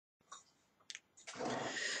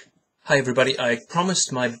Hi everybody, I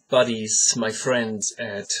promised my buddies, my friends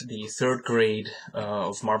at the 3rd grade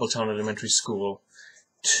of Marbletown Elementary School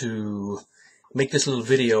to make this little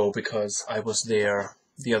video because I was there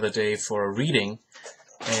the other day for a reading,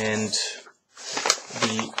 and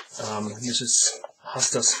the Mrs.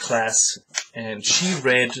 Husta's class, and she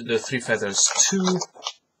read The Three Feathers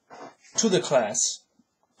to the class,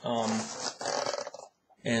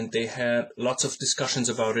 and they had lots of discussions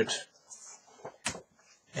about it.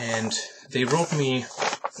 And they wrote me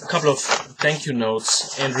a couple of thank you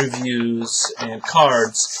notes and reviews and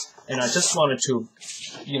cards, and I just wanted to,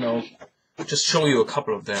 just show you a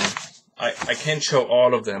couple of them. I can't show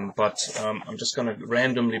all of them, but I'm just going to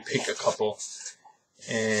randomly pick a couple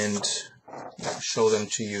and show them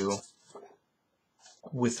to you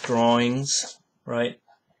with drawings, right?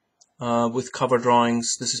 With cover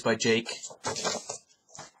drawings. This is by Jake.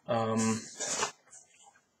 Cover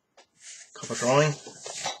drawing.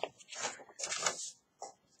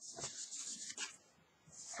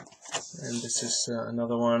 And this is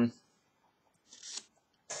another one.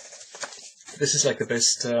 This is like the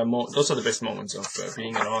best, those are the best moments of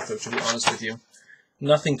being an author, to be honest with you.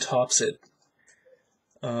 Nothing tops it.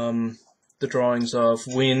 The drawings of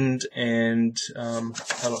Wind and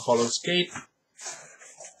Hollow's Gate.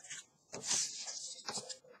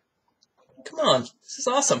 Come on, this is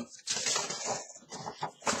awesome.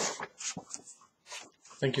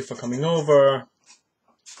 Thank you for coming over.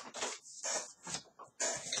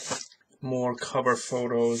 More cover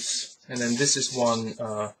photos, and then this is one,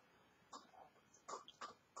 a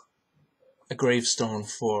gravestone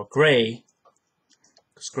for Gray,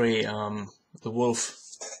 because Gray, the wolf,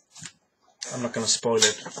 I'm not going to spoil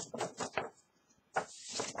it,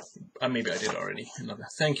 maybe I did already. Another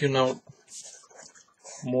thank you note,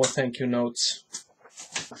 more thank you notes,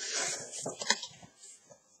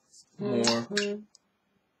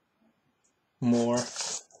 more.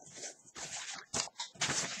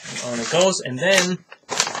 On it goes, and then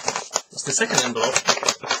it's the second envelope,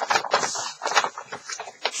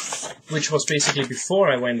 which was basically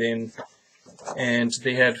before I went in, and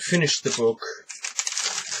they had finished the book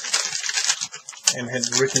and had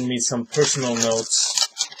written me some personal notes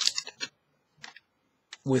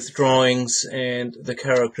with drawings and the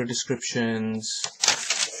character descriptions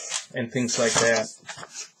and things like that.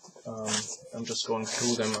 I'm just going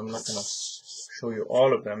through them. I'm not going to show you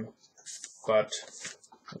all of them, but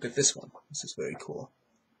look at this one. This is very cool.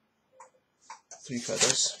 3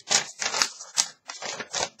 feathers.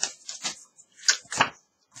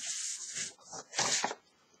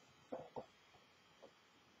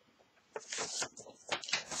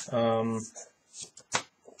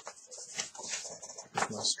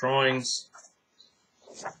 Nice drawings.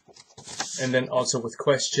 And then also with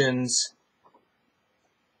questions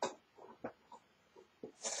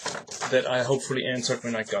that I hopefully answered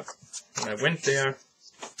when I went there.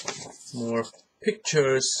 More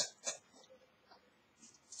pictures.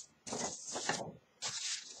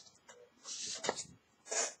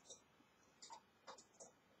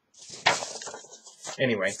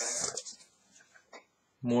 Anyway,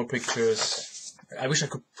 more pictures. I wish I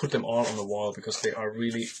could put them all on the wall because they are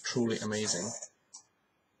really, truly amazing.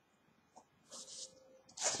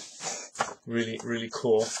 Really, really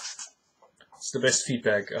cool. It's the best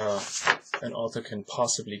feedback an author can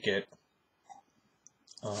possibly get.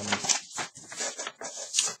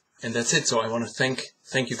 And that's it. So I want to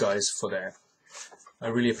thank you guys for that. I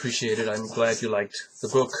really appreciate it. I'm glad you liked the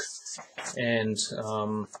book. And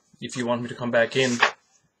if you want me to come back in at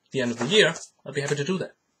the end of the year, I'll be happy to do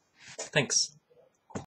that. Thanks.